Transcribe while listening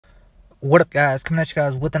What up, guys? Coming at you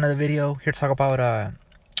guys with another video. Here to talk about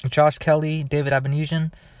Josh Kelly, David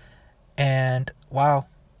Avanesyan, and wow,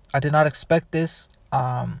 I did not expect this.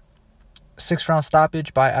 6-round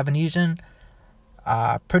stoppage by Avanesyan.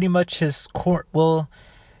 Pretty much his court. Well,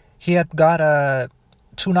 he had got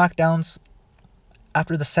 2 knockdowns.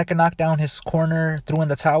 After the second knockdown, his corner threw in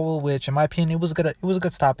the towel, which, in my opinion, it was good. It was a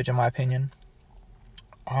good stoppage, in my opinion.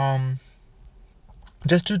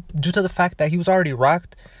 Just due to the fact that he was already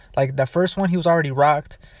rocked. Like, the first one, he was already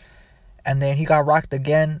rocked, and then he got rocked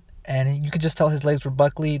again, and you could just tell his legs were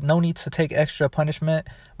buckly. No need to take extra punishment,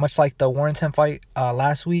 much like the Warrington fight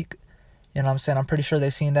last week. You know what I'm saying? I'm pretty sure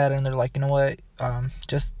they've seen that, and they're like, you know what?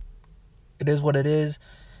 Just, it is what it is.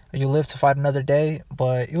 You live to fight another day.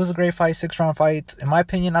 But it was a great fight, 6-round fight. In my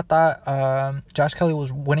opinion, I thought Josh Kelly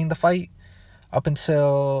was winning the fight up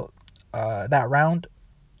until that round.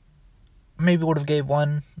 Maybe would have gave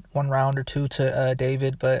one round or two to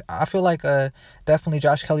David, but I feel like definitely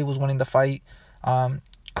Josh Kelly was winning the fight.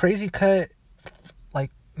 Crazy cut like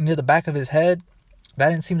near the back of his head. That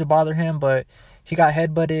didn't seem to bother him, but he got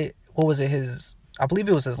headbutted. What was it? I believe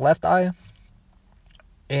it was his left eye.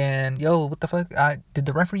 And yo, what the fuck? Did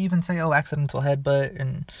the referee even say, oh, accidental headbutt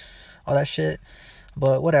and all that shit?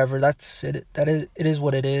 But whatever, that's it. It is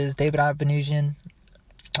what it is. David Avanesyan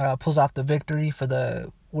pulls off the victory for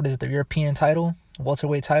the European title,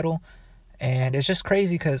 welterweight title. And it's just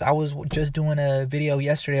crazy because I was just doing a video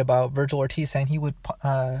yesterday about Virgil Ortiz saying he would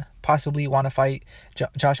possibly want to fight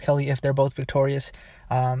Josh Kelly if they're both victorious.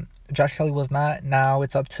 Josh Kelly was not. Now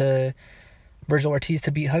it's up to Virgil Ortiz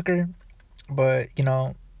to beat Hooker. But, you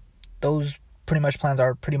know, those pretty much plans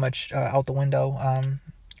are pretty much out the window.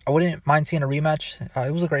 I wouldn't mind seeing a rematch.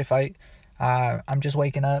 It was a great fight. I'm just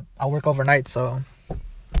waking up. I work overnight, so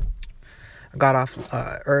I got off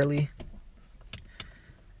early.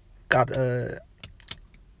 Got to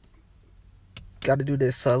do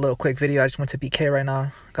this little quick video. I just went to BK right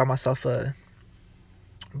now. Got myself a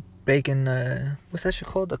bacon. What's that shit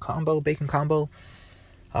called? The combo, bacon combo.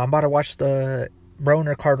 I'm about to watch the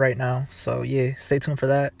Broner card right now. So yeah, stay tuned for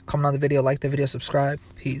that. Comment on the video, like the video, subscribe.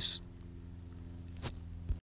 Peace.